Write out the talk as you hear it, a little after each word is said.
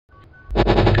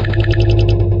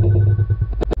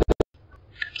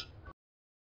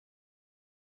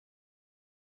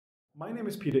My name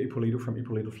is Peter Ippolito from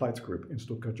Ippolito Fleitz Group in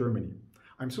Stuttgart, Germany.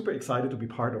 I'm super excited to be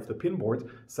part of the Pinboard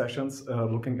sessions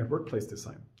looking at workplace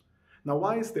design. Now,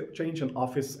 why is the change in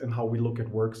office and how we look at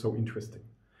work so interesting?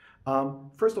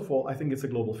 First of all, I think it's a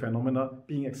global phenomenon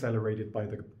being accelerated by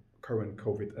the current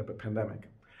COVID pandemic.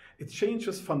 It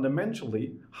changes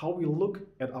fundamentally how we look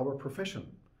at our profession,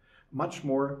 much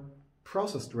more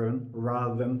process-driven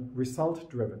rather than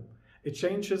result-driven. It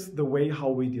changes the way how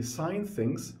we design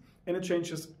things, and it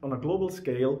changes on a global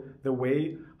scale the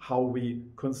way how we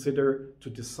consider to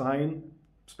design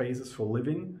spaces for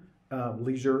living,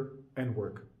 leisure, and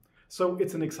work. So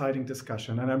it's an exciting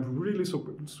discussion, and I'm really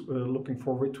looking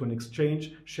forward to an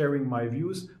exchange, sharing my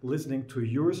views, listening to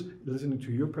yours, listening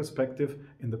to your perspective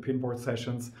in the Pinboard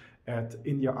sessions at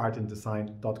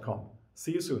indiaartndesign.com.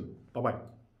 See you soon.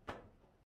 Bye-bye.